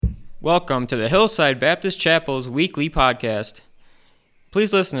Welcome to the Hillside Baptist Chapel's weekly podcast.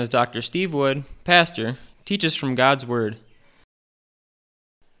 Please listen as Dr. Steve Wood, pastor, teaches from God's Word.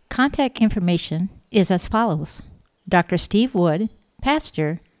 Contact information is as follows. Dr. Steve Wood,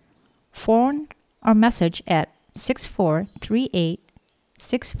 pastor, phone or message at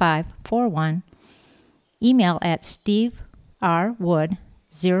 6438-6541, email at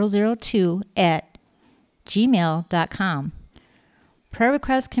steverwood002@gmail.com. Prayer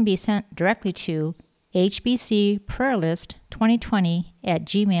requests can be sent directly to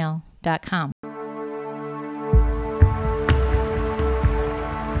hbcprayerlist2020@gmail.com.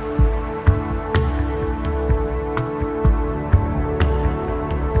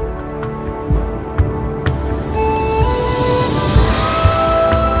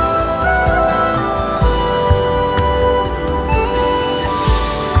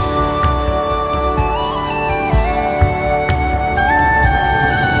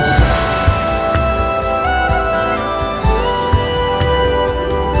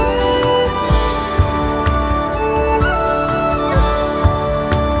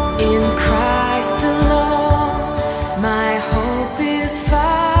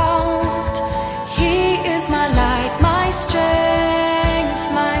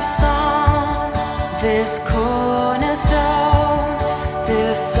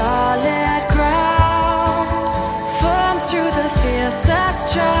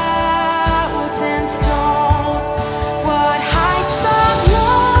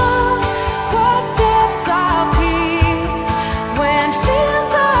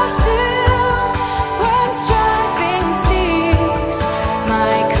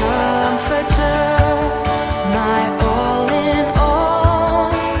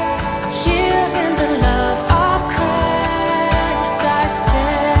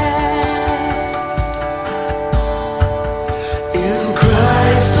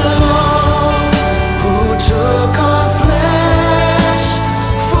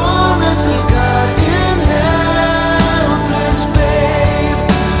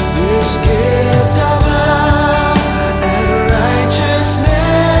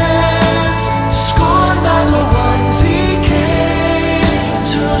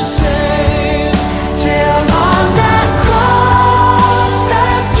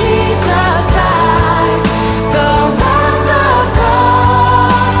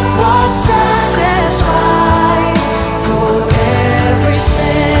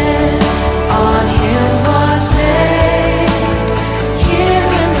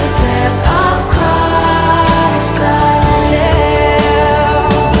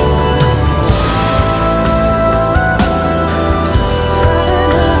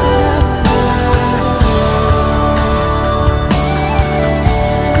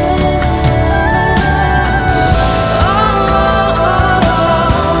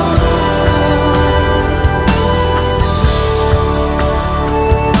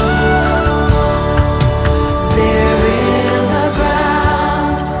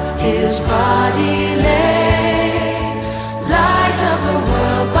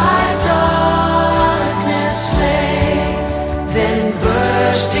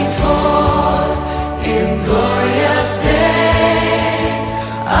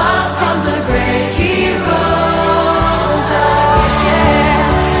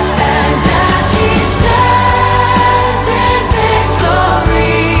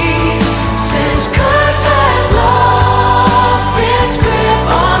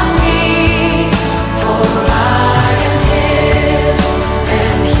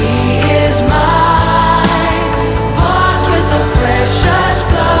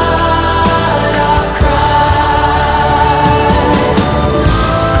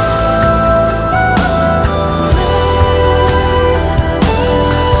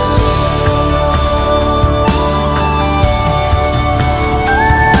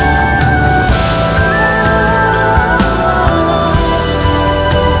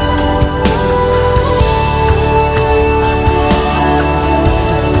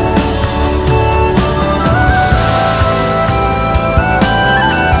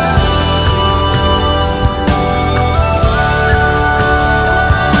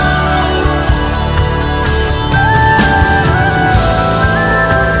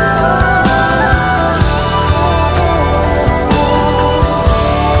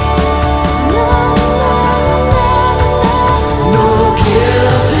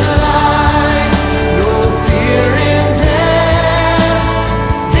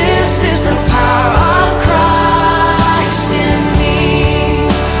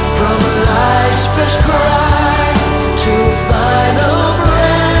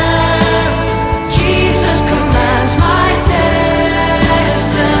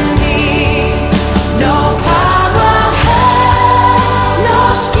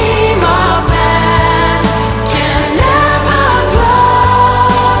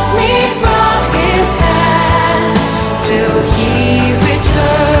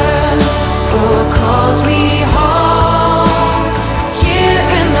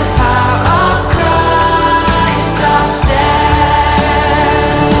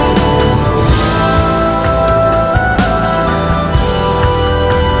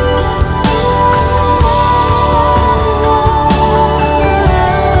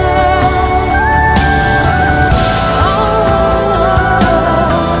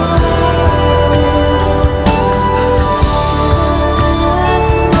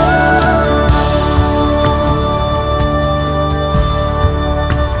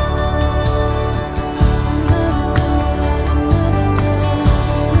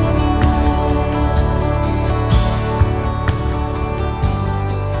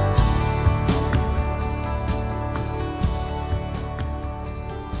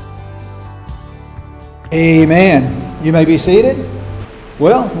 Amen. You may be seated.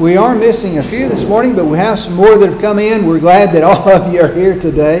 Well, we are missing a few this morning, but we have some more that have come in. We're glad that all of you are here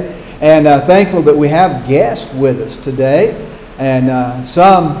today, and thankful that we have guests with us today. And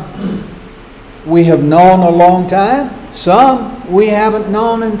some we have known a long time. Some we haven't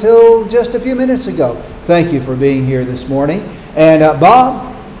known until just a few minutes ago. Thank you for being here this morning. And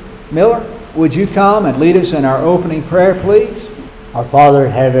Bob Miller, would you come and lead us in our opening prayer, please? Our Father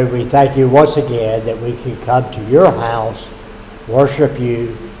in heaven, we thank you once again that we can come to your house, worship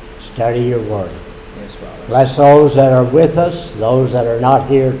you, study your word. Yes, Father. Bless those that are with us, those that are not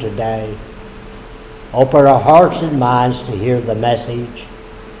here today. Open our hearts and minds to hear the message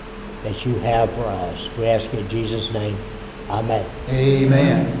that you have for us. We ask in Jesus' name. Amen.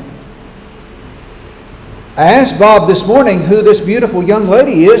 Amen. I asked Bob this morning who this beautiful young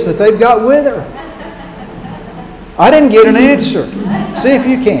lady is that they've got with her. I didn't get an answer. See if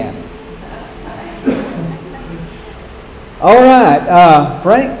you can. All right.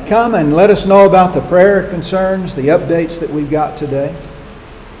 Frank, come and let us know about the prayer concerns, the updates that we've got today.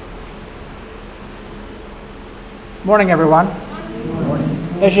 Morning, everyone.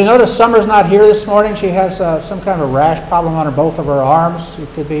 As you notice, Summer's not here this morning. She has some kind of a rash problem on both of her arms. It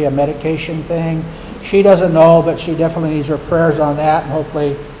could be a medication thing. She doesn't know, but she definitely needs her prayers on that, and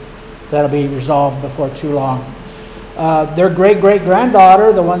hopefully that'll be resolved before too long. Their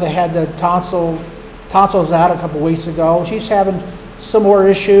great-great-granddaughter, the one that had the tonsils out a couple weeks ago, she's having some more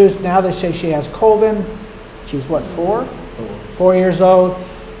issues. Now they say she has COVID. She's what, 4? 4 years old,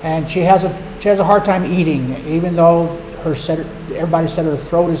 and she has a hard time eating, even though everybody said her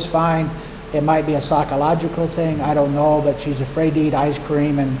throat is fine. It might be a psychological thing, I don't know, but she's afraid to eat ice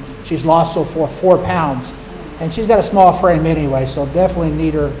cream, and she's lost so far 4 pounds. And she's got a small frame anyway, so definitely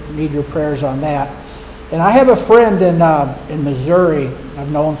need your prayers on that. And I have a friend in Missouri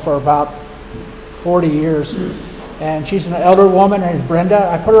I've known for about 40 years, and she's an elder woman, her name's Brenda.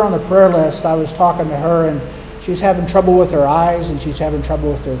 I put her on the prayer list. I was talking to her, and she's having trouble with her eyes, and she's having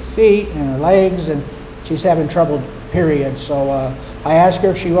trouble with her feet and her legs, and she's having trouble, period. So I asked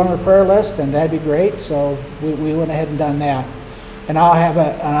her if she wanted a prayer list, and that'd be great. So we went ahead and done that. And I'll have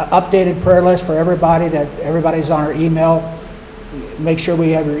an updated prayer list for everybody, that everybody's on our email. Make sure we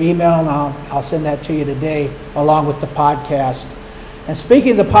have your email, and I'll send that to you today along with the podcast. And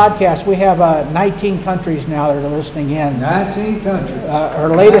speaking of the podcast, we have 19 countries now that are listening in. 19 countries. Our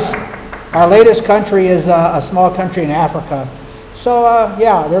latest country is a small country in Africa. So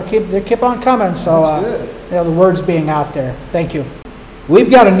they keep on coming. So the word's being out there. Thank you.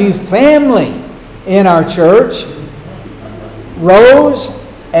 We've got a new family in our church. Rose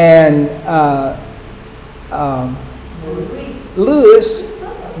and Lewis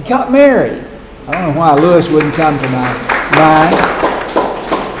got married. I don't know why Lewis wouldn't come to my mind.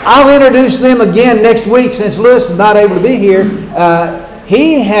 I'll introduce them again next week since Lewis is not able to be here.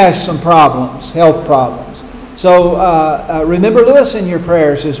 He has some problems, health problems. So remember Lewis in your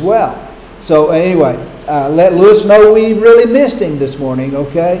prayers as well. So anyway, let Lewis know we really missed him this morning,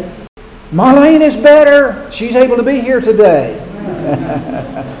 okay? Marlene is better. She's able to be here today.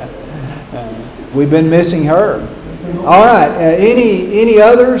 We've been missing her. All right. Any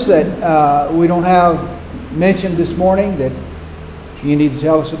others that we don't have mentioned this morning that you need to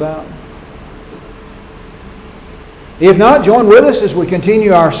tell us about? If not, join with us as we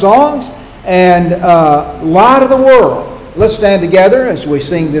continue our songs and Light of the World. Let's stand together as we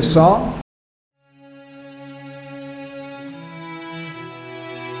sing this song.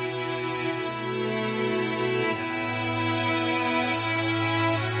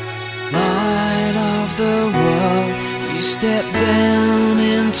 Step down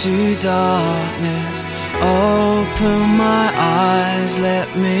into darkness, open my eyes,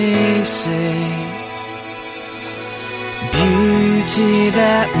 let me see beauty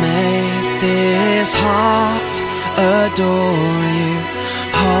that made this heart adore you,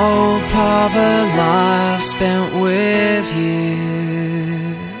 hope of a life spent with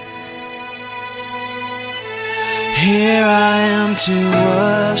you. Here I am to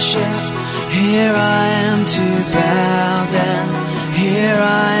worship, here I am to bow down, here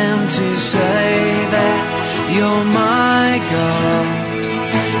I am to say that you're my God.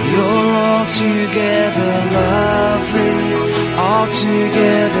 You're altogether lovely,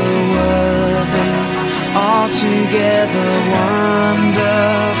 altogether worthy, altogether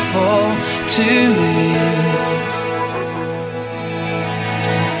wonderful to me.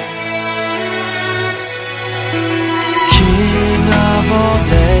 King of all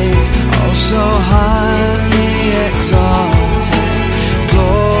days, oh so highly exalted,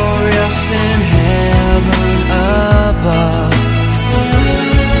 glorious in heaven above,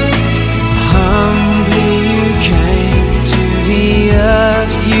 humbly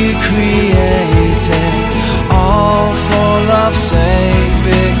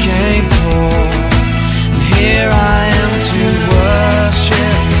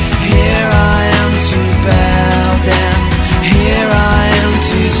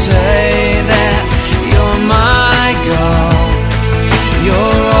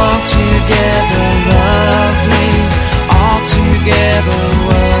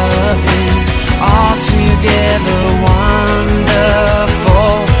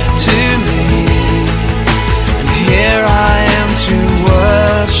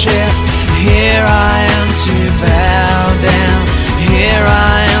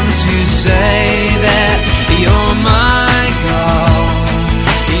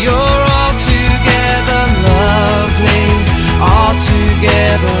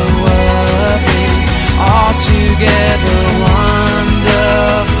worthy, altogether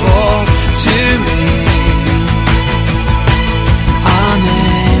wonderful to me. I'll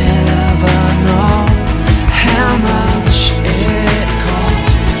never know how much it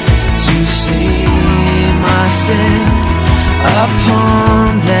cost to see my sin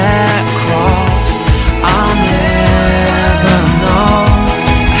upon that cross. I'll never know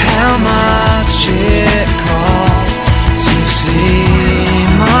how much it cost to see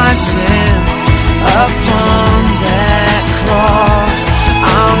my sin upon that cross.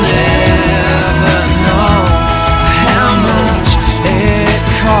 I'll never know how much it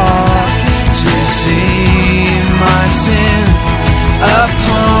cost to see my sin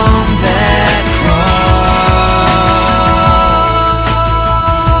upon that cross.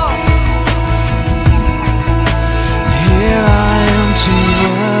 Here I am to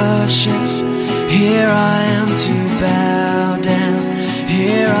worship, here I am to bow down,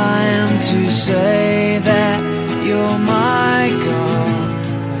 here I am to say that you're my God.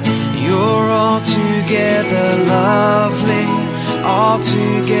 You're altogether lovely,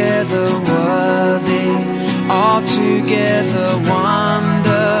 altogether worthy, altogether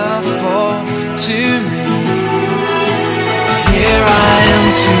wonderful to me. Here I am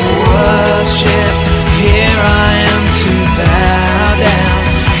to worship, here I am to bow down,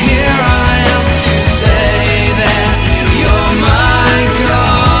 here I am to say that you're my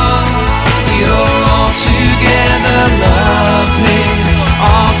God. You're altogether lovely,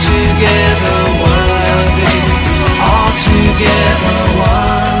 altogether worthy, altogether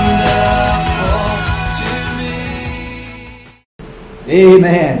wonderful to me.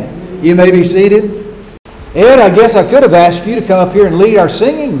 Amen. You may be seated. Ed, I guess I could have asked you to come up here and lead our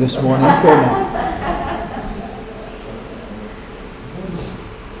singing this morning, couldn't I?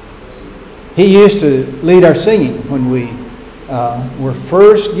 He used to lead our singing when we were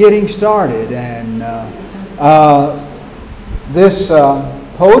first getting started, and this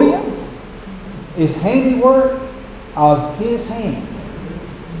podium is handiwork of his hand.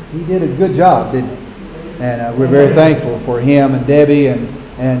 He did a good job, didn't he? And we're very thankful for him and Debbie and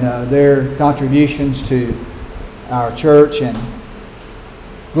their contributions to our church, and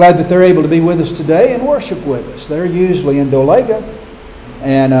glad that they're able to be with us today and worship with us. They're usually in Dolega,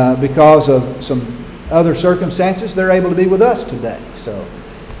 and because of some other circumstances, they're able to be with us today. So,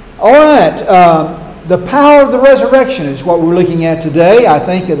 all right, the power of the resurrection is what we're looking at today. I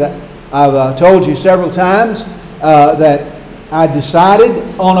think that I've told you several times that I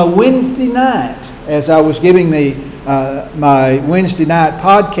decided on a Wednesday night, as I was giving me my Wednesday night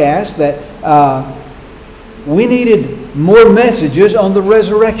podcast, that we needed more messages on the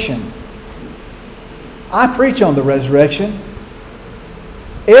resurrection. I preach on the resurrection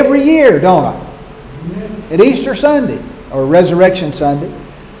every year, don't I? At Easter Sunday or Resurrection Sunday.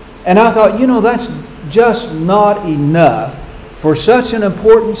 And I thought, that's just not enough for such an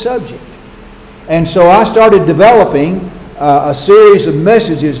important subject. And so I started developing a series of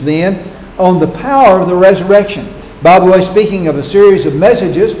messages then on the power of the resurrection. By the way, speaking of a series of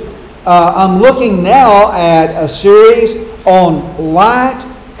messages, I'm looking now at a series on light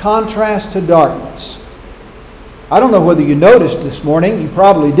contrast to darkness. I don't know whether you noticed this morning. You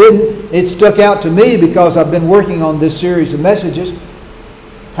probably didn't. It stuck out to me because I've been working on this series of messages.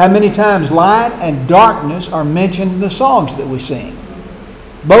 How many times light and darkness are mentioned in the songs that we sing.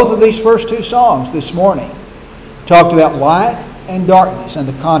 Both of these first two songs this morning talked about light and darkness and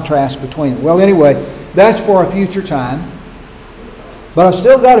the contrast between them. Well, anyway, that's for a future time. But I've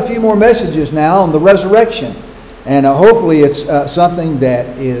still got a few more messages now on the resurrection. And hopefully it's something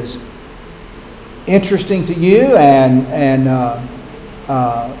that is interesting to you and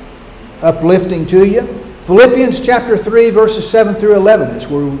uplifting to you. Philippians chapter 3, verses 7 through 11 is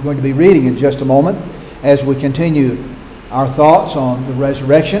where we're going to be reading in just a moment as we continue our thoughts on the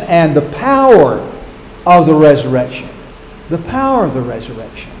resurrection and the power of the resurrection. The power of the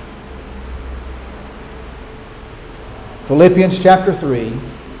resurrection. Philippians chapter 3,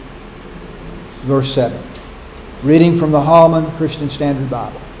 verse 7. Reading from the Holman Christian Standard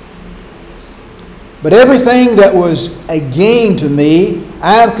Bible. But everything that was a gain to me,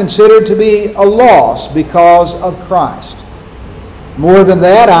 I have considered to be a loss because of Christ. More than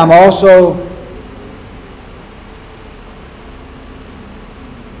that, I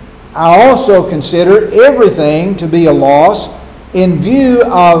also consider everything to be a loss in view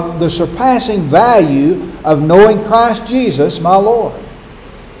of the surpassing value of knowing Christ Jesus, my Lord.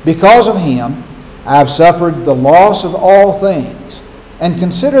 Because of Him, I have suffered the loss of all things, and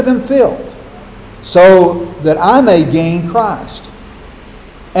consider them filth, so that I may gain Christ,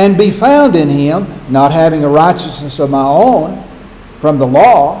 and be found in Him, not having a righteousness of my own, from the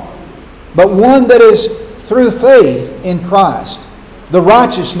law, but one that is through faith in Christ, the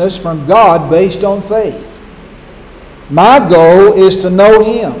righteousness from God based on faith. My goal is to know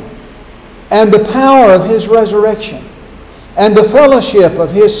Him and the power of His resurrection and the fellowship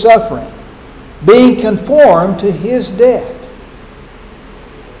of His suffering, being conformed to His death,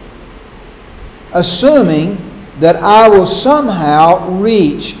 assuming that I will somehow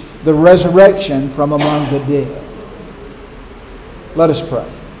reach the resurrection from among the dead. Let us pray.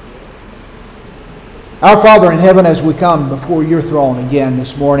 Our Father in heaven, as we come before your throne again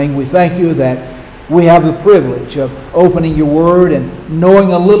this morning, we thank you that we have the privilege of opening your word and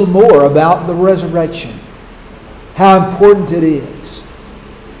knowing a little more about the resurrection, how important it is,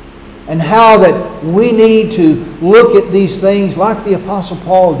 and how that we need to look at these things like the Apostle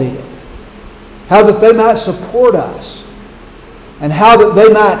Paul did, how that they might support us, and how that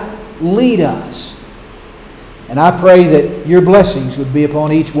they might lead us. And I pray that your blessings would be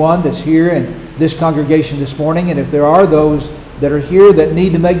upon each one that's here in this congregation this morning. And if there are those that are here that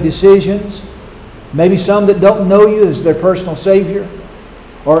need to make decisions, maybe some that don't know you as their personal Savior,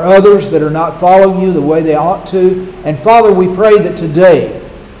 or others that are not following you the way they ought to. And Father, we pray that today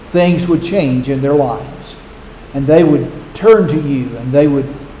things would change in their lives, and they would turn to you, and they would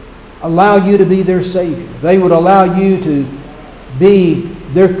allow you to be their Savior. They would allow you to be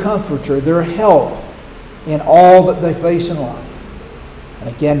their comforter, their help in all that they face in life.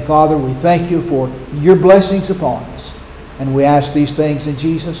 And again, Father, we thank you for your blessings upon us. And we ask these things in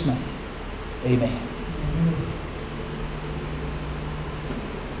Jesus' name. Amen.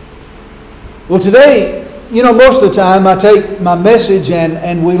 Well, today, most of the time I take my message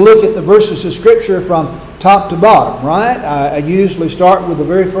and we look at the verses of Scripture from top to bottom, right? I usually start with the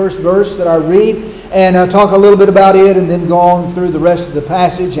very first verse that I read and I talk a little bit about it and then go on through the rest of the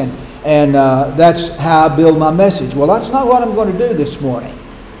passage, and that's how I build my message. Well, that's not what I'm going to do this morning.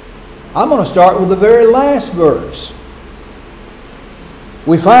 I'm going to start with the very last verse.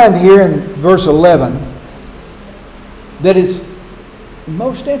 We find here in verse 11 that it's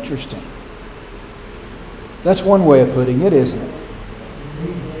most interesting. That's one way of putting it, isn't it?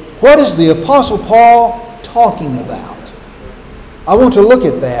 What is the Apostle Paul talking about? I want to look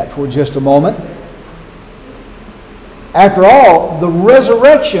at that for just a moment. After all, the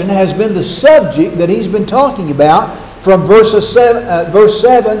resurrection has been the subject that he's been talking about from verse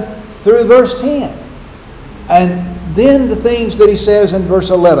 7 through verse 10. And then the things that he says in verse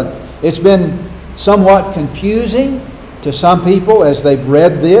 11. It's been somewhat confusing to some people as they've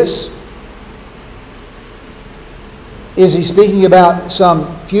read this. Is he speaking about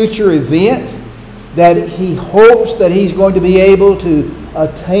some future event that he hopes that he's going to be able to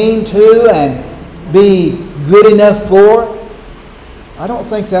attain to and be good enough for? I don't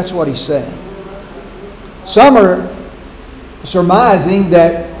think that's what he's saying. Some are surmising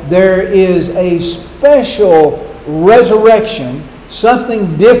that there is a special resurrection,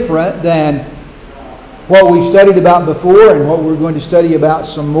 something different than what we've studied about before and what we're going to study about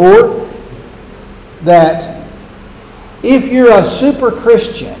some more. That if you're a super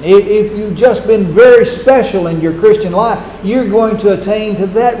Christian, if you've just been very special in your Christian life, you're going to attain to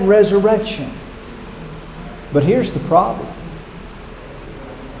that resurrection. But here's the problem.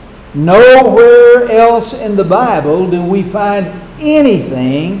 Nowhere else in the Bible do we find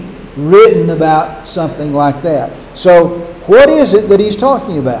anything written about something like that. So, what is it that he's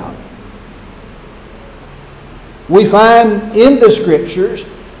talking about? We find in the Scriptures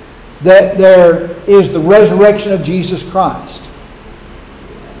that there is the resurrection of Jesus Christ.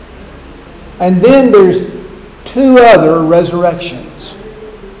 And then there's two other resurrections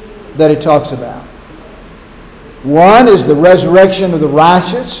that it talks about. One is the resurrection of the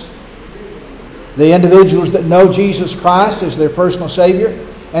righteous, the individuals that know Jesus Christ as their personal Savior.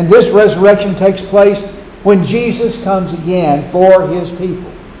 And this resurrection takes place when Jesus comes again for His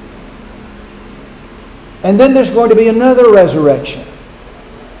people. And then there's going to be another resurrection.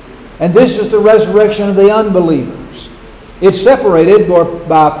 And this is the resurrection of the unbelievers. It's separated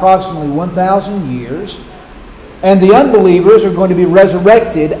by approximately 1,000 years. And the unbelievers are going to be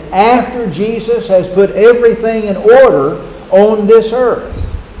resurrected after Jesus has put everything in order on this earth.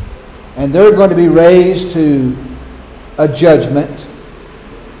 And they're going to be raised to a judgment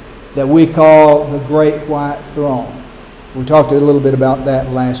that we call the Great White Throne. We talked a little bit about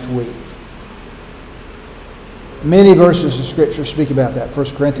that last week. Many verses of Scripture speak about that.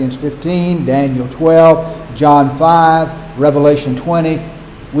 1 Corinthians 15, Daniel 12, John 5, Revelation 20.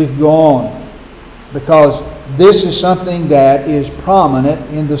 We can go on because this is something that is prominent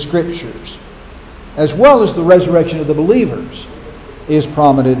in the Scriptures, as well as the resurrection of the believers is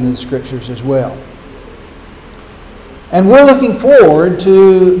prominent in the Scriptures as well. And we're looking forward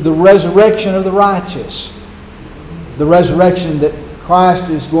to the resurrection of the righteous. The resurrection that Christ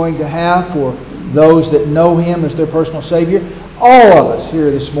is going to have for those that know Him as their personal Savior. All of us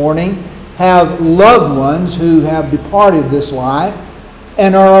here this morning have loved ones who have departed this life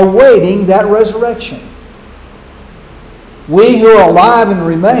and are awaiting that resurrection. We who are alive and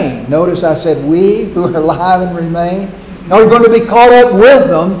remain, notice I said we who are alive and remain, are going to be caught up with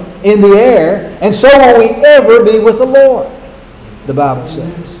them in the air, and so will we ever be with the Lord, the Bible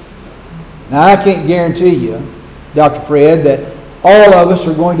says. Now I can't guarantee you, Dr. Fred, that all of us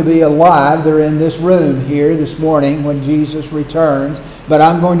are going to be alive. They're in this room here this morning when Jesus returns, but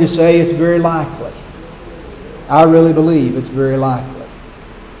I'm going to say it's very likely. I really believe it's very likely.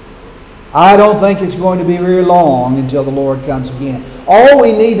 I don't think it's going to be very long until the Lord comes again. All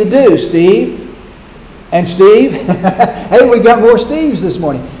we need to do, Steve, hey, we got more Steves this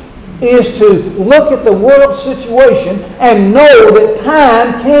morning, is to look at the world situation and know that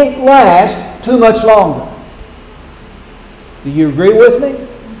time can't last too much longer. Do you agree with me?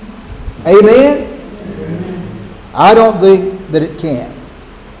 Amen? I don't think that it can.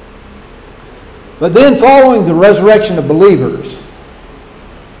 But then following the resurrection of believers,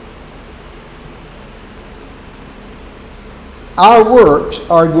 our works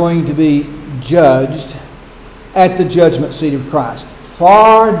are going to be judged at the judgment seat of Christ.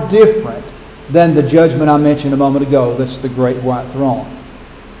 Far different than the judgment I mentioned a moment ago. That's the great white throne.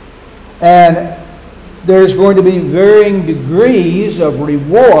 And there's going to be varying degrees of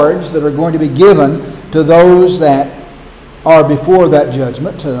rewards that are going to be given to those that are before that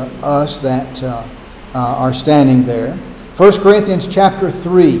judgment, to us that are standing there. 1 Corinthians chapter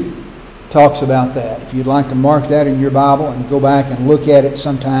 3 talks about that. If you'd like to mark that in your Bible and go back and look at it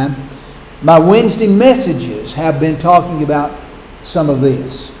sometime. My Wednesday messages have been talking about some of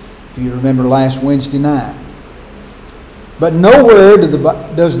this, if you remember last Wednesday night. But nowhere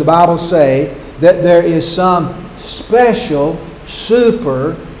does the Bible say that there is some special,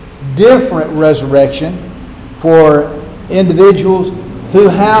 super, different resurrection for individuals who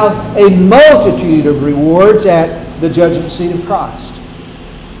have a multitude of rewards at the judgment seat of Christ.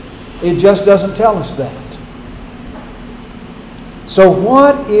 It just doesn't tell us that. So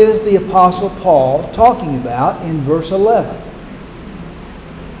what is the Apostle Paul talking about in verse 11?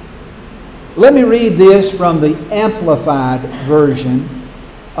 Let me read this from the Amplified version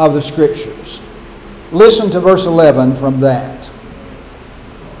of the Scriptures. Listen to verse 11 from that.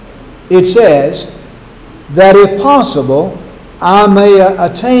 It says, that if possible, I may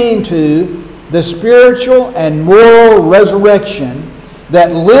attain to the spiritual and moral resurrection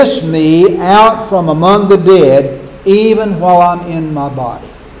that lifts me out from among the dead, even while I'm in my body.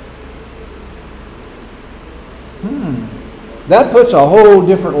 That puts a whole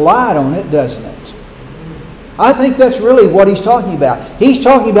different light on it, doesn't it? I think that's really what he's talking about. He's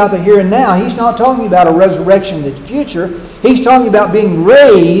talking about the here and now. He's not talking about a resurrection that's future. He's talking about being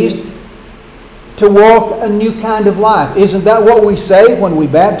raised to walk a new kind of life. Isn't that what we say when we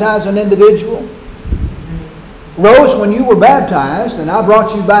baptize an individual? Rose, when you were baptized and I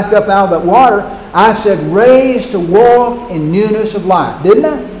brought you back up out of that water, I said, raised to walk in newness of life, didn't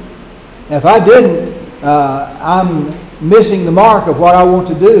I? If I didn't, I'm missing the mark of what I want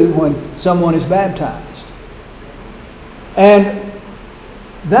to do when someone is baptized. And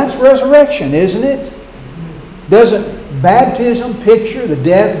that's resurrection, isn't it? Doesn't baptism picture the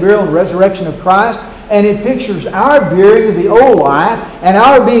death, burial, and resurrection of Christ? And it pictures our burying of the old life and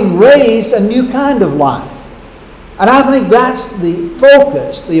our being raised a new kind of life. And I think that's the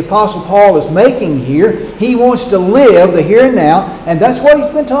focus the Apostle Paul is making here. He wants to live the here and now, and that's what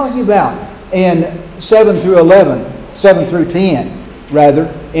he's been talking about in 7 through 10,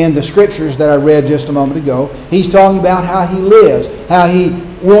 rather, in the Scriptures that I read just a moment ago. He's talking about how he lives, how he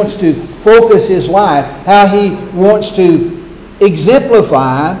wants to focus his life, how he wants to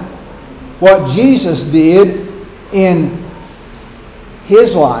exemplify what Jesus did in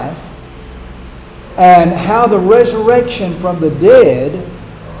his life, and how the resurrection from the dead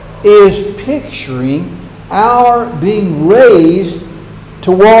is picturing our being raised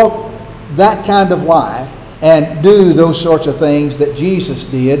to walk that kind of life and do those sorts of things that Jesus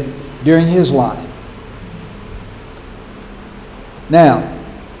did during his life. Now,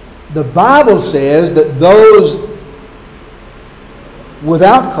 the Bible says that those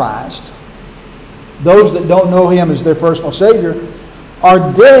without Christ, those that don't know him as their personal Savior,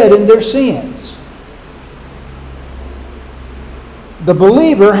 are dead in their sins. The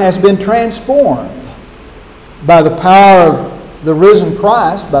believer has been transformed by the power of the risen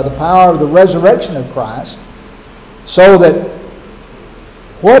Christ, by the power of the resurrection of Christ, so that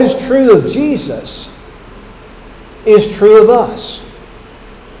what is true of Jesus is true of us.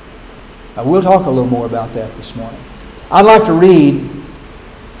 Now, we'll talk a little more about that this morning. I'd like to read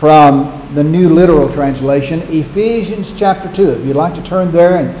from the New Literal Translation, Ephesians chapter 2. If you'd like to turn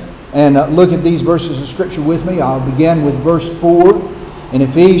there and look at these verses of Scripture with me, I'll begin with verse 4 in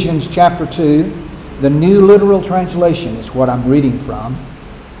Ephesians chapter 2. The New Literal Translation is what I'm reading from.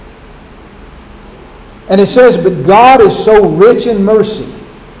 And it says, "But God is so rich in mercy,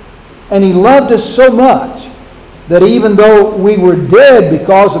 and He loved us so much, that even though we were dead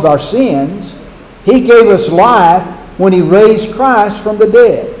because of our sins, He gave us life when He raised Christ from the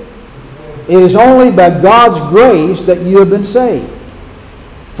dead. It is only by God's grace that you have been saved.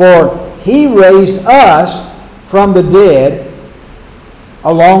 For He raised us from the dead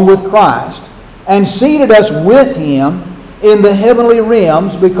along with Christ, and seated us with Him in the heavenly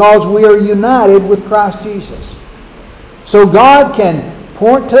realms, because we are united with Christ Jesus. So God can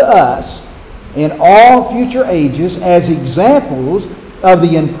point to us in all future ages as examples of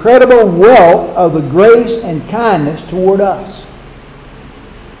the incredible wealth of the grace and kindness toward us,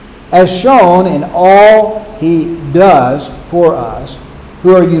 as shown in all He does for us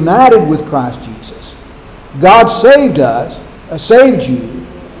who are united with Christ Jesus. God saved you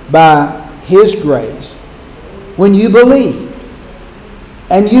by His grace when you believed.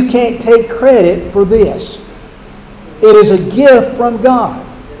 And you can't take credit for this. It is a gift from God.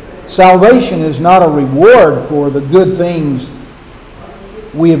 Salvation is not a reward for the good things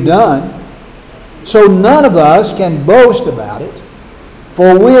we have done. So none of us can boast about it,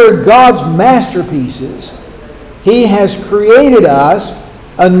 for we are God's masterpieces. He has created us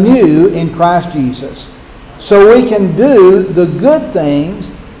anew in Christ Jesus, so we can do the good things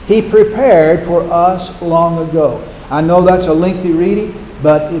He prepared for us long ago. I know that's a lengthy reading,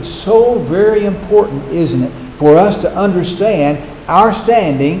 but it's so very important, isn't it, for us to understand our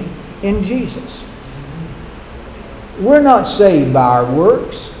standing in Jesus. We're not saved by our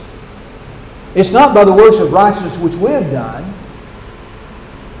works. It's not by the works of righteousness which we have done,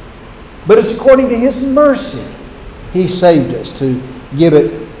 but it's according to His mercy He saved us, to give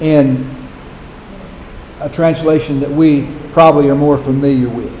it in a translation that we probably are more familiar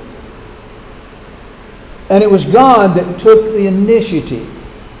with. And it was God that took the initiative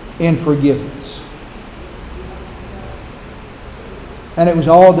in forgiveness. And it was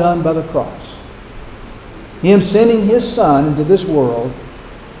all done by the cross. Him sending His Son into this world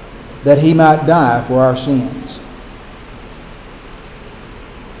that He might die for our sins,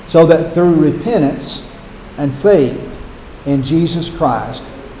 so that through repentance and faith in Jesus Christ,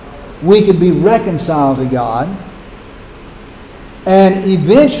 we could be reconciled to God, and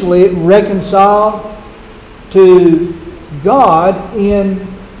eventually reconciled to God in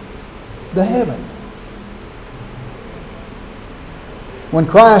the heaven. When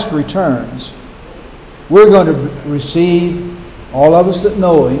Christ returns, we're going to receive, all of us that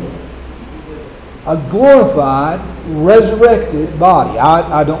know Him, a glorified, resurrected body.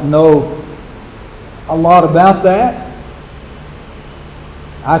 I don't know a lot about that.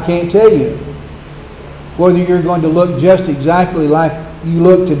 I can't tell you whether you're going to look just exactly like you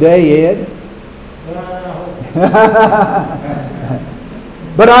look today, Ed.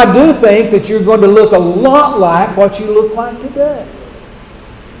 But I do think that you're going to look a lot like what you look like today.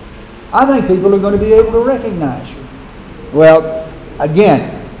 I think people are going to be able to recognize you. Well,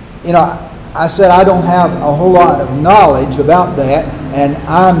 again, I said I don't have a whole lot of knowledge about that, and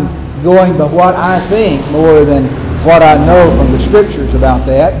I'm going by what I think more than what I know from the Scriptures about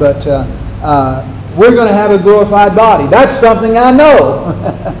that. But we're going to have a glorified body. That's something I know.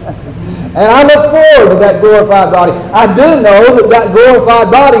 And I look forward to that glorified body. I do know that that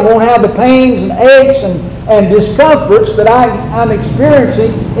glorified body won't have the pains and aches and discomforts that I'm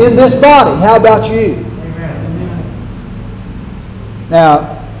experiencing in this body. How about you? Amen.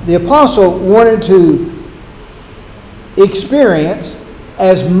 Now, the apostle wanted to experience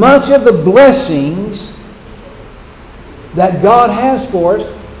as much of the blessings that God has for us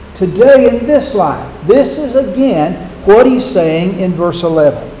today in this life. This is again what he's saying in verse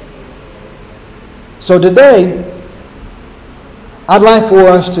 11. So today, I'd like for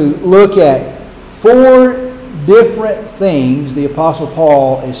us to look at 4 different things the Apostle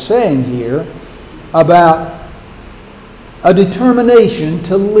Paul is saying here about a determination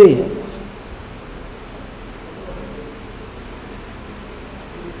to live.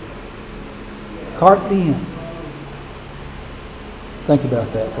 Carte diem. Think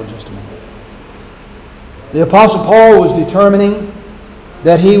about that for just a minute. The Apostle Paul was determining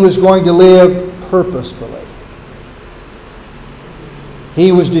that he was going to live purposefully.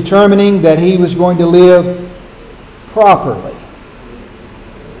 He was determining that he was going to live properly.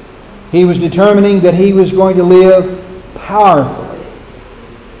 He was determining that he was going to live powerfully.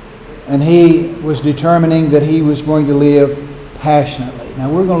 And he was determining that he was going to live passionately. Now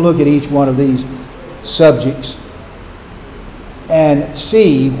we're going to look at each one of these subjects and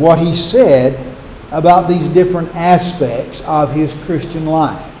see what he said about these different aspects of his Christian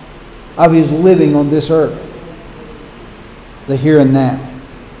life, of his living on this earth, the here and now.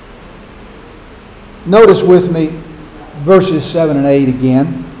 Notice with me verses 7 and 8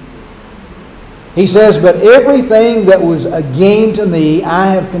 again. He says, "But everything that was a gain to me, I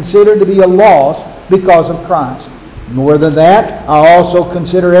have considered to be a loss because of Christ. More than that, I also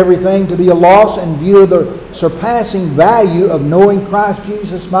consider everything to be a loss in view of the surpassing value of knowing Christ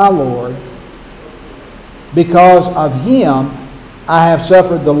Jesus my Lord. Because of Him, I have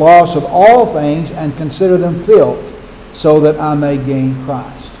suffered the loss of all things and consider them filth, so that I may gain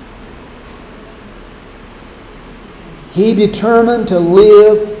Christ." He determined to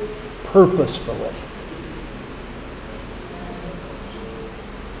live purposefully.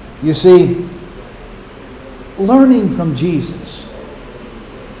 You see, learning from Jesus,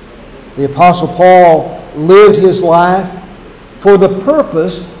 the Apostle Paul lived his life for the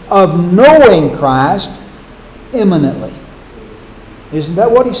purpose of knowing Christ imminently. Isn't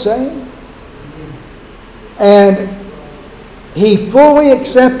that what he's saying? And he fully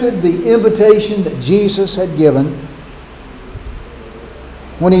accepted the invitation that Jesus had given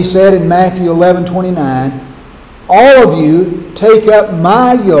when he said in Matthew 11:29, "All of you take up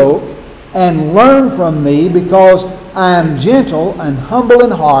my yoke and learn from me, because I am gentle and humble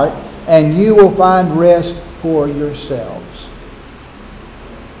in heart, and you will find rest for yourselves."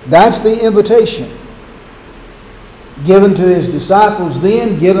 That's the invitation given to his disciples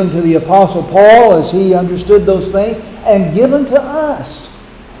then, given to the Apostle Paul as he understood those things, and given to us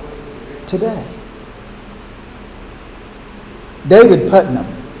today. David Putnam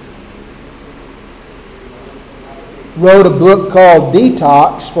wrote a book called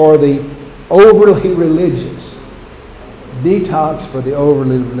Detox for the Overly Religious. Detox for the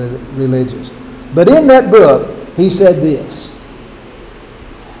Overly Religious. But in that book, he said this: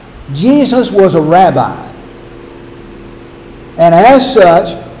 Jesus was a rabbi, and as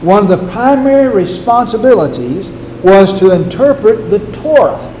such, one of the primary responsibilities was to interpret the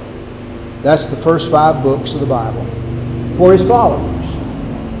Torah. That's the first 5 books of the Bible, for his followers.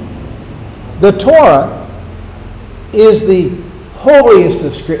 The Torah is the holiest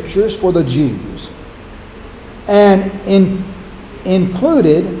of scriptures for the Jews, and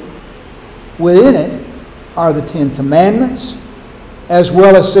included within it are the 10 Commandments, as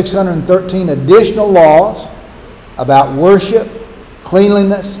well as 613 additional laws about worship,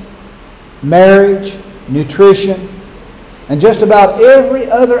 cleanliness, marriage, nutrition, and just about every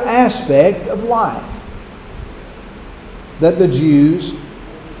other aspect of life that the Jews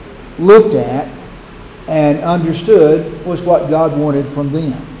looked at and understood was what God wanted from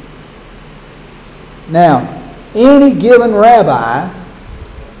them. Now, any given rabbi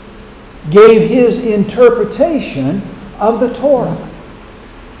gave his interpretation of the Torah,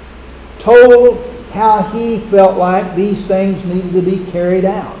 told how he felt like these things needed to be carried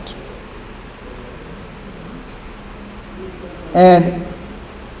out. And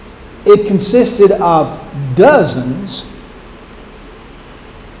it consisted of dozens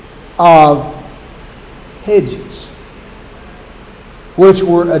of hedges, which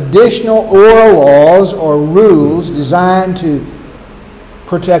were additional oral laws or rules designed to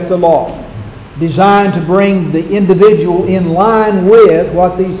protect the law, designed to bring the individual in line with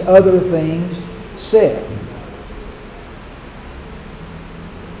what these other things said.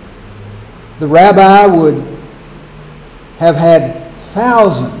 The rabbi would have had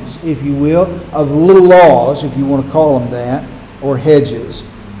thousands, if you will, of little laws, if you want to call them that, or hedges,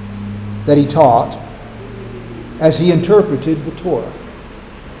 that he taught as he interpreted the Torah.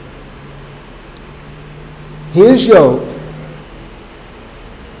 His yoke,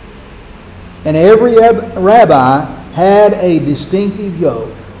 and every rabbi had a distinctive yoke,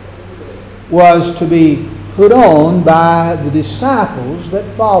 was to be put on by the disciples that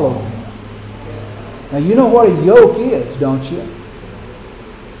followed him. Now you know what a yoke is, don't you?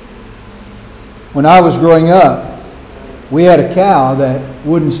 When I was growing up, we had a cow that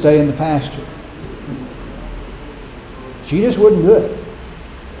wouldn't stay in the pasture. She just wouldn't do it.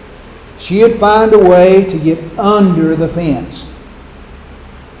 She'd find a way to get under the fence.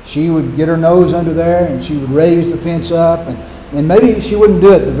 She would get her nose under there and she would raise the fence up, and maybe she wouldn't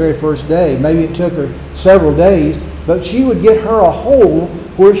do it the very first day. Maybe it took her several days, but she would get her a hole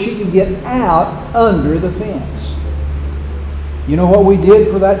where she could get out under the fence. You know what we did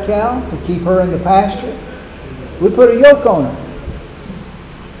for that cow to keep her in the pasture? We put a yoke on her.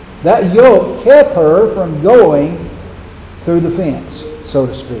 That yoke kept her from going through the fence, so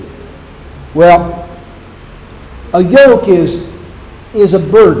to speak. Well, a yoke is a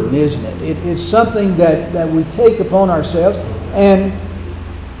burden, isn't it? It's something that we take upon ourselves. And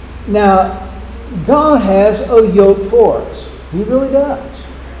now, God has a yoke for us. He really does.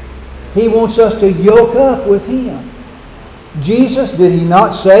 He wants us to yoke up with Him. Jesus, did He not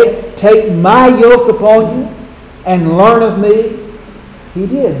say, "Take my yoke upon you and learn of me"? He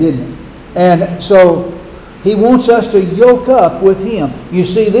did, didn't He? And so He wants us to yoke up with Him. You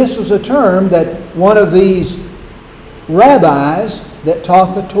see, this was a term that one of these rabbis that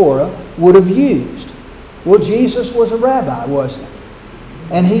taught the Torah would have used. Well, Jesus was a rabbi, wasn't He?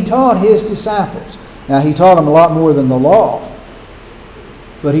 And He taught His disciples. Now, He taught them a lot more than the law,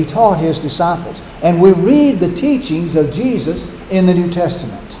 but He taught His disciples. And we read the teachings of Jesus in the New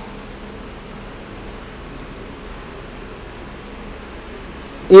Testament.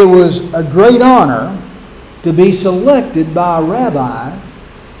 It was a great honor to be selected by a rabbi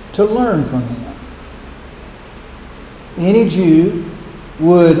to learn from him. Any Jew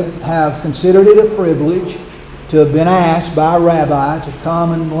would have considered it a privilege to have been asked by a rabbi to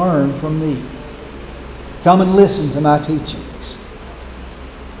come and learn from me. Come and listen to my teachings.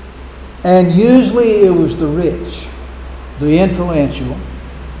 And usually it was the rich, the influential,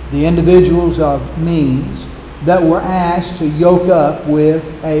 the individuals of means that were asked to yoke up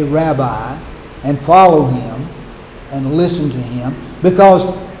with a rabbi and follow him and listen to him, because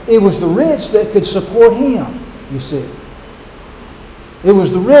it was the rich that could support him, you see. It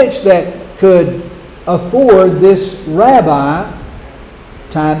was the rich that could afford this rabbi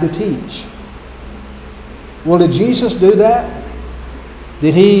time to teach. Well, did Jesus do that?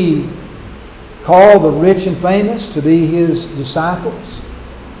 Did He call the rich and famous to be His disciples?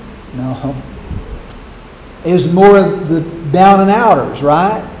 No. It was more of the down and outers,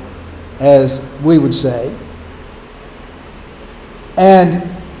 right? As we would say. And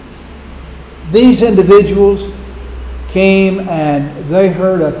these individuals came and they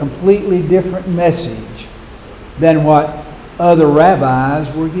heard a completely different message than what other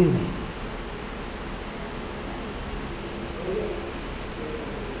rabbis were giving.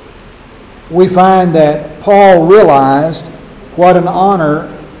 We find that Paul realized what an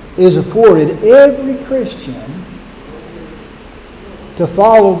honor is afforded every Christian to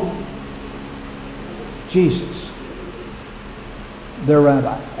follow Jesus, their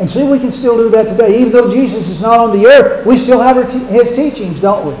rabbi. And see, we can still do that today. Even though Jesus is not on the earth, we still have His teachings,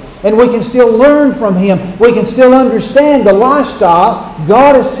 don't we? And we can still learn from Him. We can still understand the lifestyle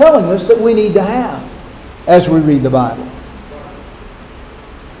God is telling us that we need to have as we read the Bible.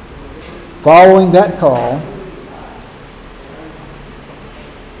 Following that call,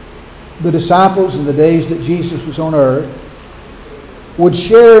 the disciples in the days that Jesus was on earth would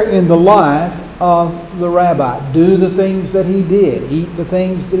share in the life of the rabbi, do the things that he did, eat the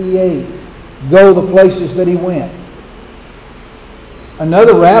things that he ate, go the places that he went.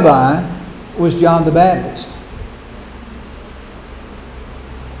 Another rabbi was John the Baptist.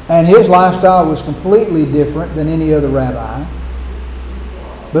 And his lifestyle was completely different than any other rabbi.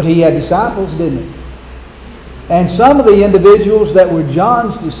 But he had disciples, didn't he? And some of the individuals that were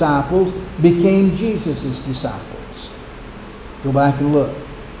John's disciples became Jesus' disciples. Go back and look.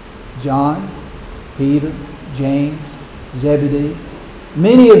 John, Peter, James, Zebedee.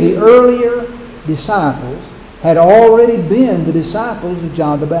 Many of the earlier disciples had already been the disciples of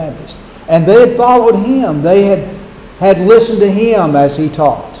John the Baptist. And they had followed him. They had listened to him as he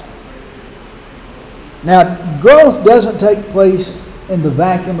taught. Now, growth doesn't take place in the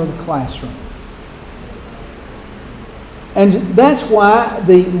vacuum of the classroom. And that's why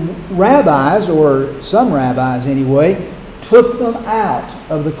the rabbis, or some rabbis anyway, took them out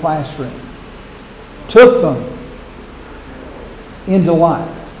of the classroom. Took them into life.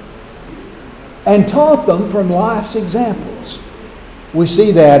 And taught them from life's examples. We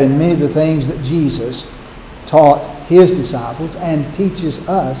see that in many of the things that Jesus taught His disciples and teaches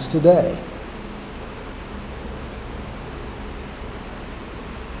us today.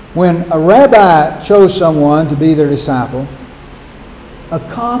 When a rabbi chose someone to be their disciple, a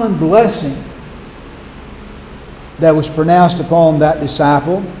common blessing that was pronounced upon that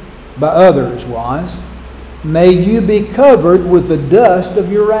disciple by others was, "May you be covered with the dust of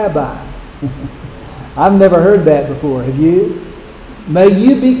your rabbi." I've never heard that before, have you? May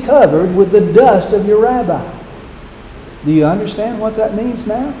you be covered with the dust of your rabbi. Do you understand what that means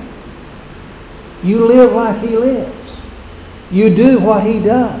now? You live like he lives. You do what he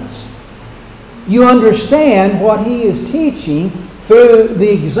does. You understand what he is teaching through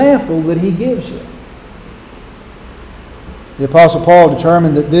the example that he gives you. The Apostle Paul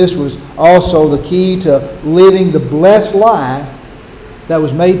determined that this was also the key to living the blessed life that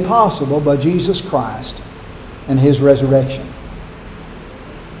was made possible by Jesus Christ and His resurrection.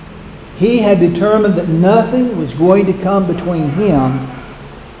 He had determined that nothing was going to come between him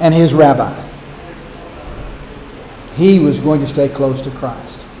and his rabbi. He was going to stay close to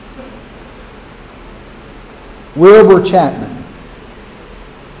Christ. Wilbur Chapman,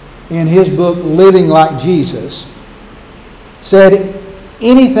 in his book Living Like Jesus, said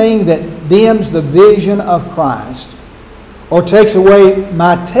anything that dims the vision of Christ or takes away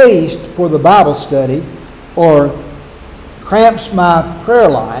my taste for the Bible study or cramps my prayer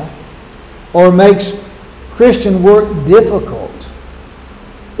life or makes Christian work difficult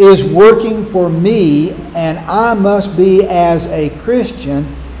is working for me, and I must be, as a Christian,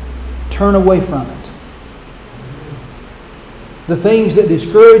 turn away from it. The things that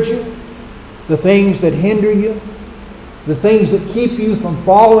discourage you, the things that hinder you, the things that keep you from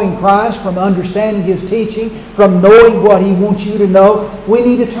following Christ, from understanding His teaching, from knowing what He wants you to know, we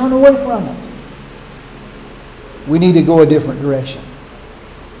need to turn away from it. We need to go a different direction.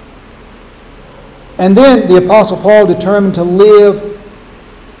 And then the Apostle Paul determined to live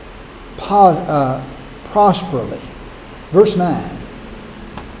prosperly. Verse 9.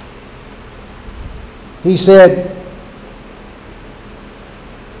 He said,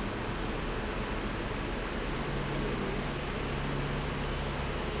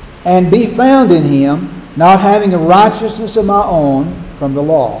 and be found in Him, not having a righteousness of my own from the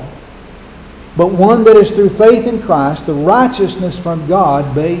law, but one that is through faith in Christ, the righteousness from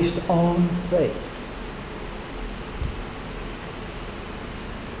God based on faith.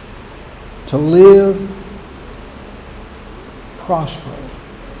 To live prosperly,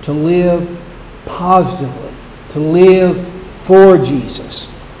 to live positively, to live for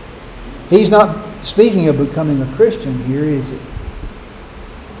Jesus. He's not speaking of becoming a Christian here, is he?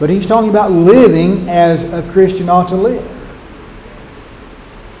 But he's talking about living as a Christian ought to live.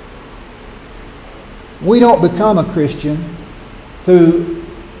 We don't become a Christian through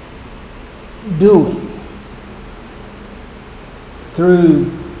doing,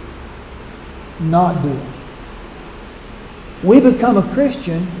 through not doing. We become a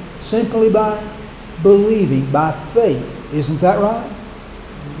Christian simply by believing, by faith. Isn't that right?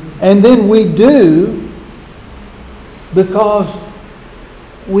 And then we do because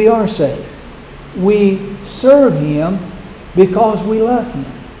we are saved. We serve Him because we love Him.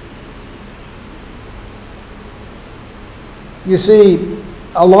 You see,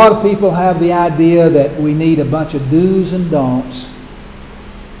 a lot of people have the idea that we need a bunch of do's and don'ts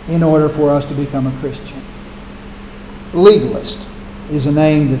in order for us to become a Christian. Legalist is a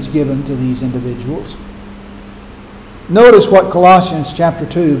name that's given to these individuals. Notice what Colossians chapter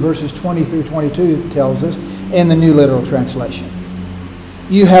 2, verses 20 through 22 tells us in the New Literal Translation.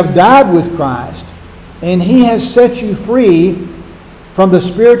 You have died with Christ, and He has set you free from the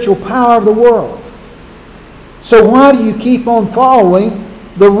spiritual power of the world. So why do you keep on following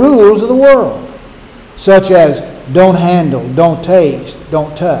the rules of the world, such as don't handle, don't taste,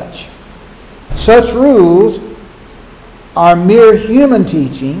 don't touch? Such rules are mere human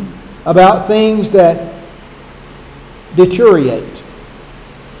teaching about things that deteriorate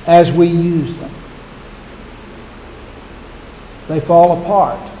as we use them. They fall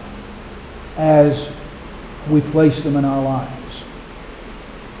apart as we place them in our lives.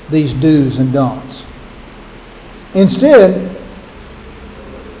 These do's and don'ts. Instead,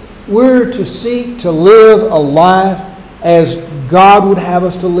 we're to seek to live a life as God would have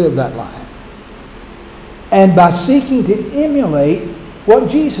us to live that life. And by seeking to emulate what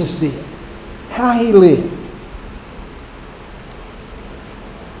Jesus did, how He lived.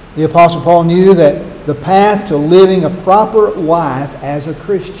 The Apostle Paul knew that the path to living a proper life as a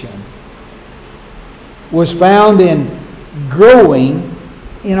Christian was found in growing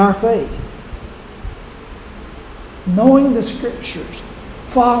in our faith. Knowing the Scriptures,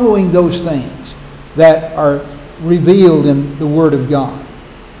 following those things that are revealed in the Word of God.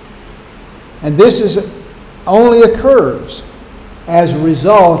 And this only occurs as a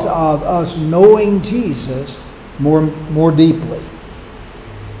result of us knowing Jesus more deeply.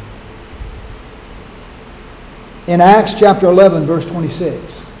 In Acts chapter 11, verse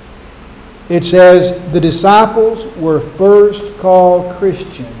 26, it says, the disciples were first called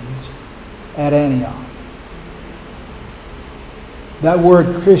Christians at Antioch. That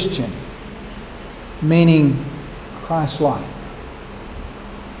word Christian, meaning Christ-like.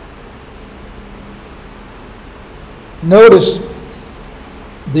 Notice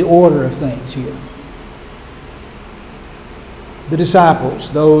the order of things here. The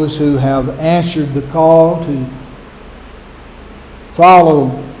disciples, those who have answered the call to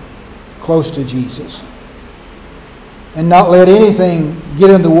follow close to Jesus and not let anything get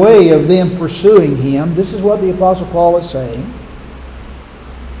in the way of them pursuing Him. This is what the Apostle Paul is saying.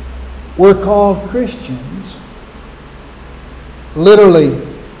 We're called Christians, literally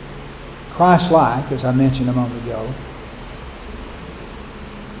Christ-like, as I mentioned a moment ago.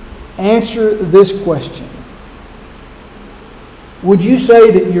 Answer this question. Would you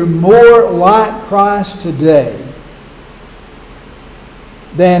say that you're more like Christ today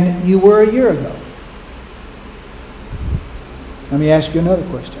than you were a year ago? Let me ask you another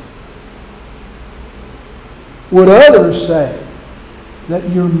question. Would others say that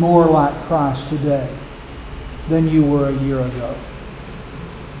you're more like Christ today than you were a year ago?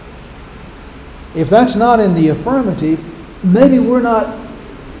 If that's not in the affirmative, maybe we're not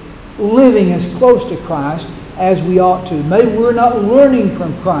living as close to Christ as we ought to. Maybe we're not learning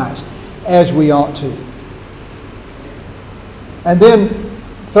from Christ as we ought to. And then,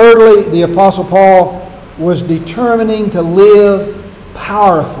 thirdly, the Apostle Paul was determining to live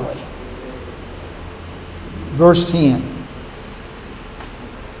powerfully. Verse 10.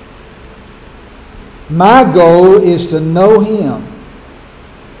 My goal is to know Him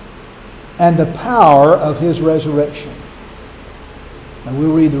and the power of His resurrection. And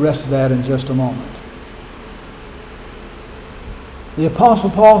we'll read the rest of that in just a moment. The Apostle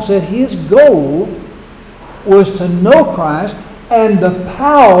Paul said his goal was to know Christ and the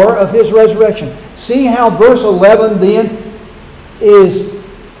power of His resurrection. See how verse 11 then is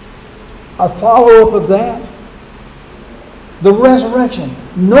a follow-up of that? The resurrection.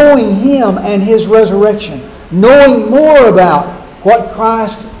 Knowing Him and His resurrection. Knowing more about what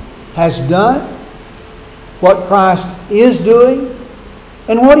Christ has done, what Christ is doing,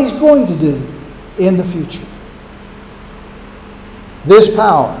 and what He's going to do in the future. This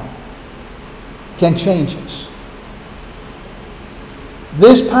power can change us.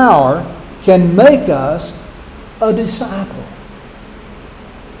 This power can make us a disciple,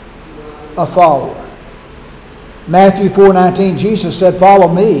 a follower. Matthew 4:19, Jesus said, "Follow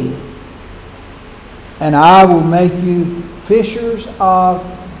me, and I will make you fishers of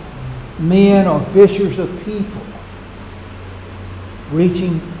men," or fishers of people,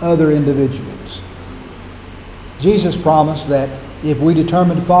 reaching other individuals. Jesus promised that if we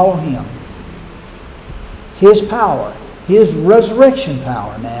determine to follow Him, His power, His resurrection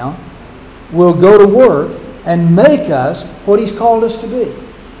power now, will go to work and make us what He's called us to be.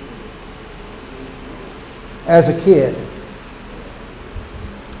 As a kid,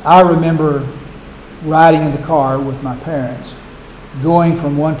 I remember riding in the car with my parents, going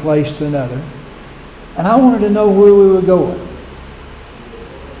from one place to another, and I wanted to know where we were going.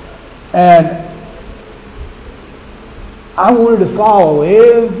 And I wanted to follow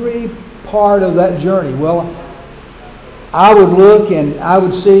every part of that journey. Well, I would look and I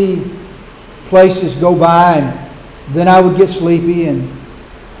would see places go by, and then I would get sleepy, and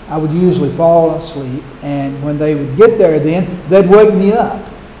I would usually fall asleep. And when they would get there, then they'd wake me up.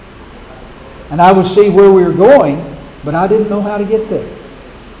 And I would see where we were going, but I didn't know how to get there.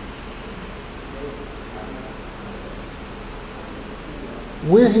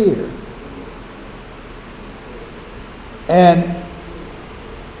 We're here. And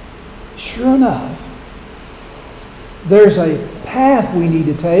sure enough, there's a path we need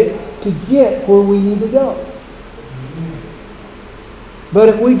to take to get where we need to go. But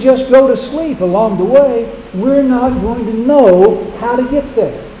if we just go to sleep along the way, we're not going to know how to get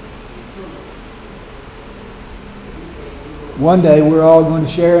there. One day we're all going to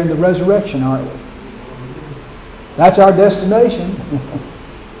share in the resurrection, aren't we? That's our destination.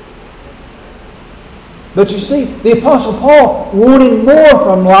 But you see, the Apostle Paul wanted more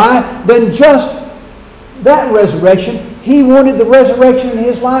from life than just that resurrection. He wanted the resurrection in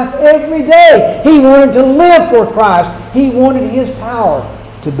his life every day. He wanted to live for Christ. He wanted His power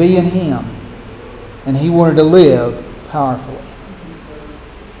to be in him. And he wanted to live powerfully.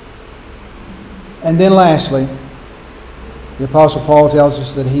 And then lastly, the Apostle Paul tells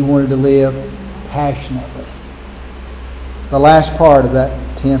us that he wanted to live passionately. The last part of that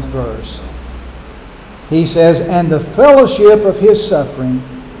 10th verse. He says, "And the fellowship of His suffering,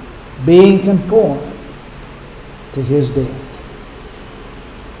 being conformed to His death."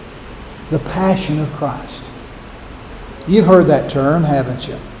 The passion of Christ. You've heard that term, haven't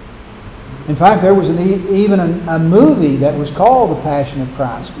you? In fact, there was even a movie that was called The Passion of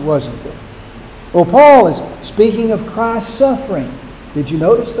Christ, wasn't there? Well, Paul is speaking of Christ's suffering. Did you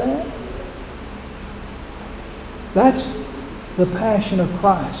notice that? That's the passion of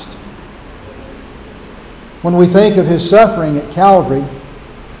Christ. When we think of His suffering at Calvary,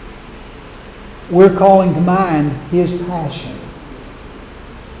 we're calling to mind His passion.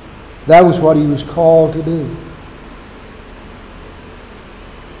 That was what he was called to do.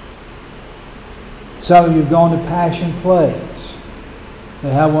 Some of you have gone to Passion Plays. They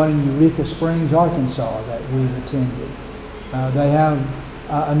have one in Eureka Springs, Arkansas that we've attended. They have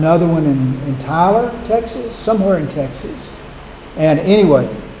another one in Tyler, Texas, somewhere in Texas. And anyway,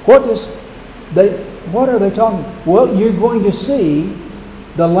 what are they talking about? Well, you're going to see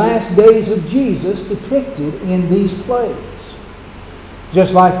the last days of Jesus depicted in these plays.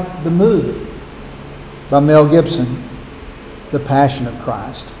 Just like the movie by Mel Gibson, The Passion of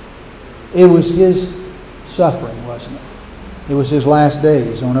Christ. It was his suffering, wasn't it? It was his last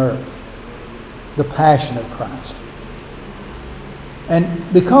days on earth. The Passion of Christ.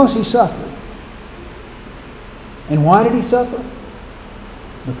 And because he suffered. And why did he suffer?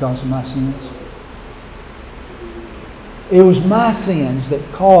 Because of my sins. It was my sins that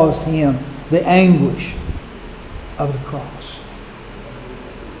caused him the anguish of the cross.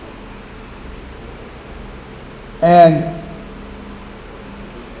 And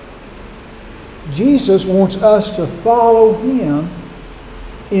Jesus wants us to follow him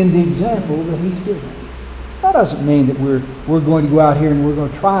in the example that he's given. That doesn't mean that we're going to go out here and we're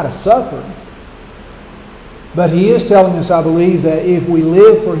going to try to suffer. But he is telling us, I believe, that if we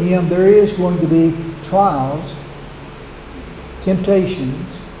live for him, there is going to be trials,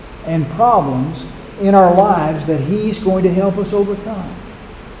 temptations, and problems in our lives that he's going to help us overcome.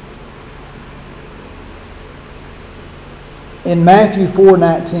 In Matthew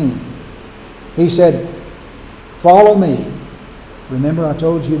 4:19, he said, "Follow me." Remember, I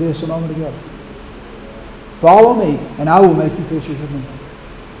told you this a moment ago. "Follow me, and I will make you fishers of men."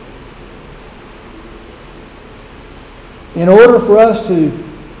 In order for us to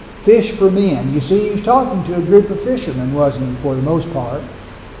fish for men, you see, he was talking to a group of fishermen, wasn't he, for the most part?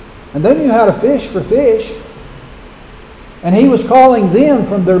 And they knew how to fish for fish. And he was calling them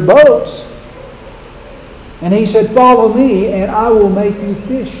from their boats. And he said, "Follow me, and I will make you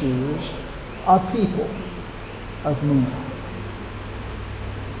fishers of people, of men."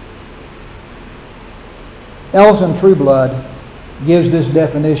 Elton Trueblood gives this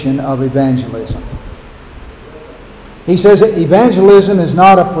definition of evangelism. He says that evangelism is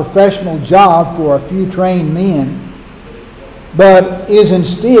not a professional job for a few trained men, but is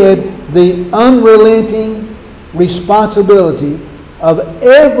instead the unrelenting responsibility of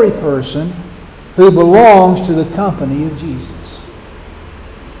every person who belongs to the company of Jesus.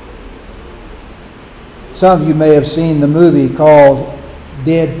 Some of you may have seen the movie called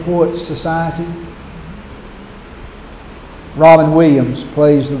Dead Poets Society. Robin Williams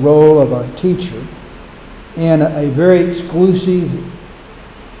plays the role of a teacher in a very exclusive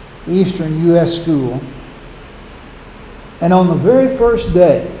Eastern U.S. school. And on the very first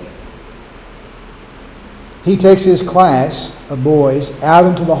day, he takes his class of boys out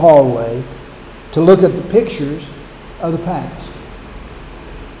into the hallway to look at the pictures of the past.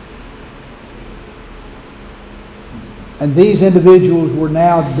 And these individuals were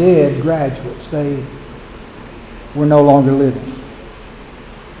now dead graduates. They were no longer living.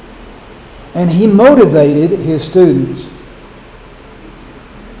 And he motivated his students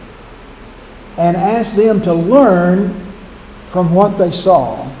and asked them to learn from what they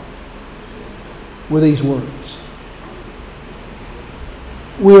saw with these words.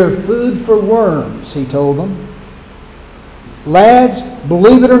 "We're food for worms," he told them. "Lads,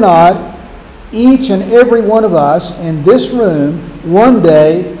 believe it or not, each and every one of us in this room one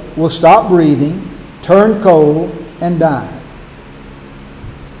day will stop breathing, turn cold, and die.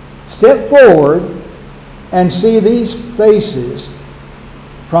 Step forward and see these faces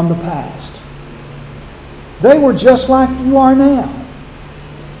from the past. They were just like you are now.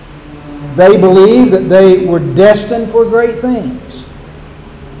 They believed that they were destined for great things.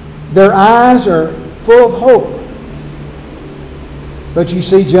 Their eyes are full of hope. But you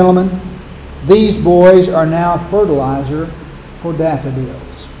see, gentlemen, these boys are now fertilizer for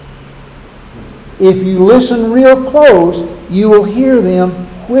daffodils. If you listen real close, you will hear them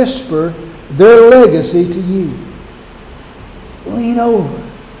whisper their legacy to you. Lean over.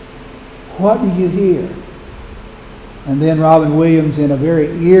 What do you hear?" And then Robin Williams, in a very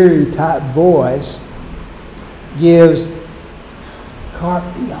eerie type voice, gives "Carpe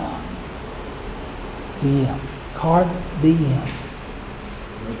diem, carpe diem."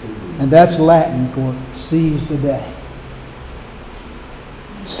 And that's Latin for seize the day.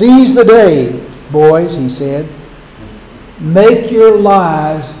 "Seize the day, boys," he said. "Make your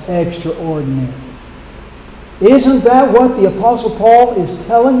lives extraordinary." Isn't that what the Apostle Paul is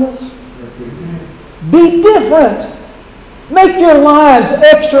telling us? Be different. Make your lives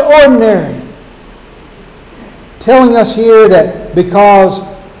extraordinary. Telling us here that because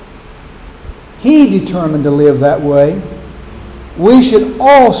He determined to live that way. We should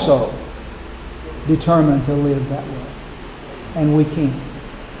also determine to live that way. And we can.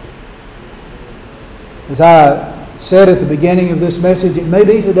 As I said at the beginning of this message, it may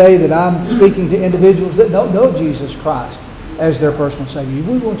be today that I'm speaking to individuals that don't know Jesus Christ as their personal Savior.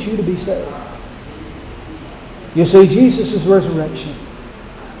 We want you to be saved. You see, Jesus' resurrection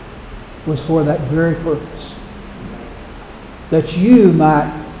was for that very purpose. That you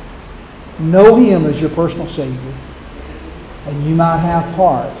might know Him as your personal Savior, and you might have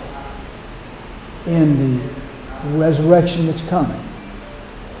part in the resurrection that's coming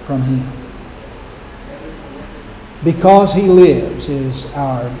from Him. Because He lives is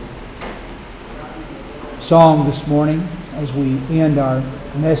our song this morning as we end our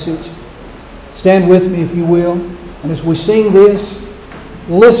message. Stand with me if you will. And as we sing this,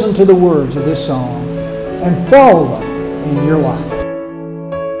 listen to the words of this song and follow them in your life.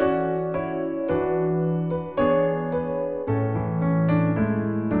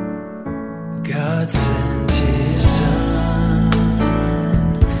 God sent His Son.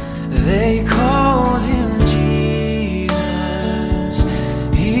 They called Him Jesus.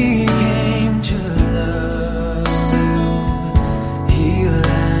 He came to love, heal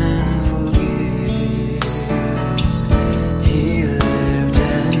and forgive. He lived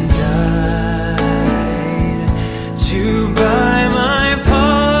and died to buy my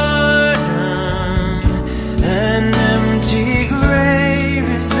pardon. An empty grave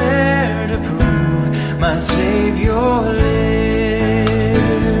is there to prove my Savior lives.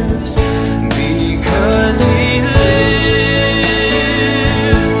 Because He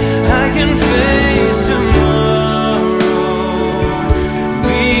lives, I can face tomorrow.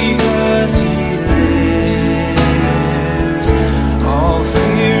 Because He lives, all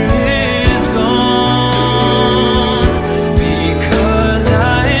fear is gone. Because I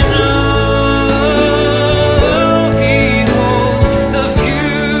know He holds the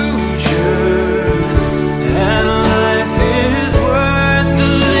future, and life is worth the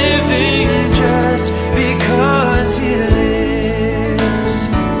living just because He lives.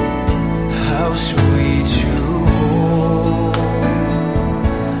 How sweet to hold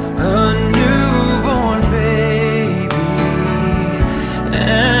a newborn baby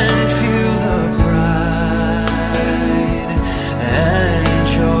and feel the pride and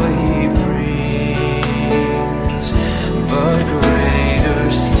joy He brings. But greater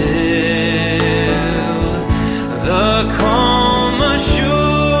still, the calm assurance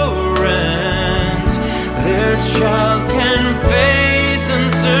this child can face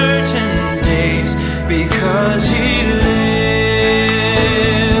uncertain days because He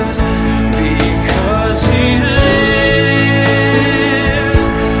lives. Because He lives,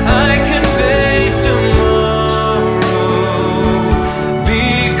 I can face tomorrow.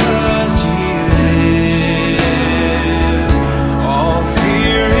 Because He lives, all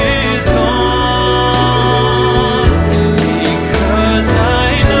fear is gone. Because I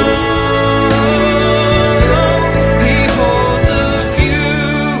know He holds the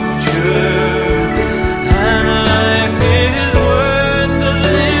future, and life is worth the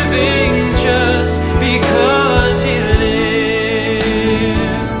living just because He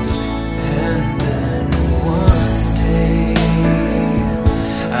lives. And then one day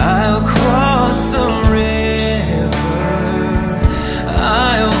I'll cross the river,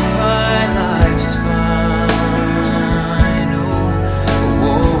 I'll find life's final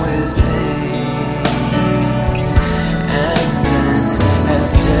war with pain. And then as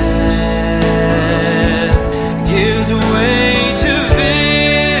death gives way to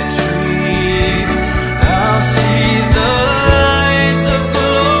victory, I'll see the lights of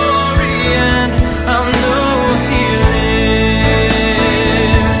glory, and I'll know He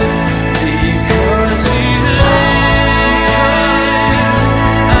lives. Because He lives,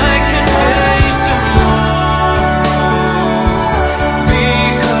 I can face tomorrow.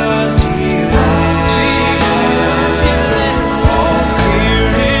 Because He lives, all fear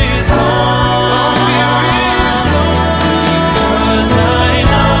is gone. Because I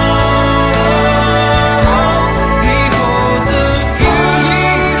know He holds the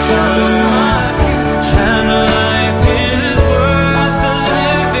future, and life is worth the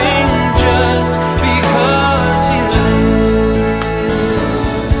living just because He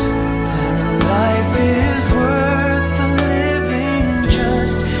lives. And life is worth the living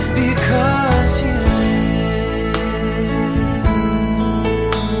just because He lives.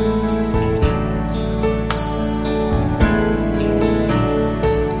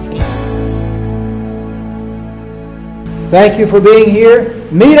 Thank you for being here.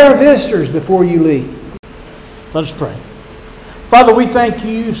 Meet our visitors before you leave. Let us pray. Father, we thank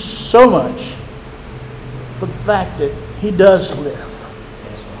You so much for the fact that He does live.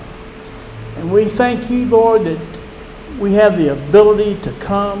 And we thank You, Lord, that we have the ability to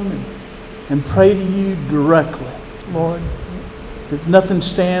come and pray to You directly, Lord, that nothing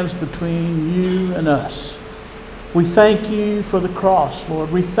stands between You and us. We thank You for the cross,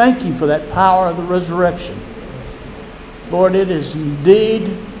 Lord. We thank You for that power of the resurrection. Lord, it is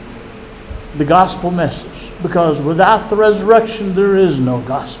indeed the gospel message, because without the resurrection, there is no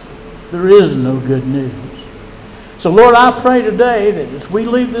gospel. There is no good news. So, Lord, I pray today that as we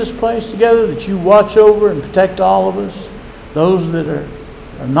leave this place together, that You watch over and protect all of us. Those that are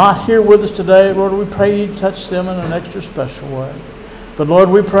not here with us today, Lord, we pray You touch them in an extra special way. But, Lord,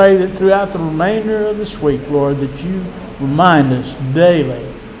 we pray that throughout the remainder of this week, Lord, that You remind us daily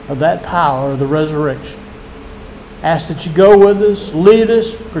of that power of the resurrection. Ask that You go with us, lead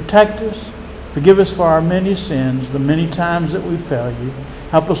us, protect us, forgive us for our many sins, the many times that we fail You.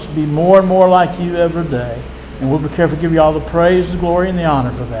 Help us to be more and more like You every day. And we'll be careful to give You all the praise, the glory, and the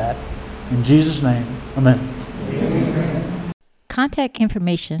honor for that. In Jesus' name, amen. Contact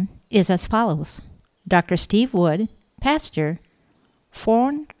information is as follows. Dr. Steve Wood, pastor,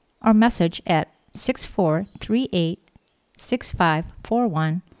 phone or message at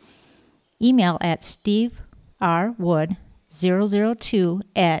 6438-6541, email at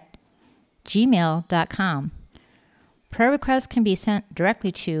steverwood002@gmail.com. Prayer requests can be sent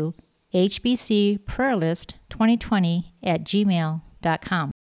directly to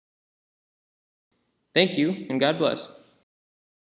hbcprayerlist2020@gmail.com. Thank you, and God bless.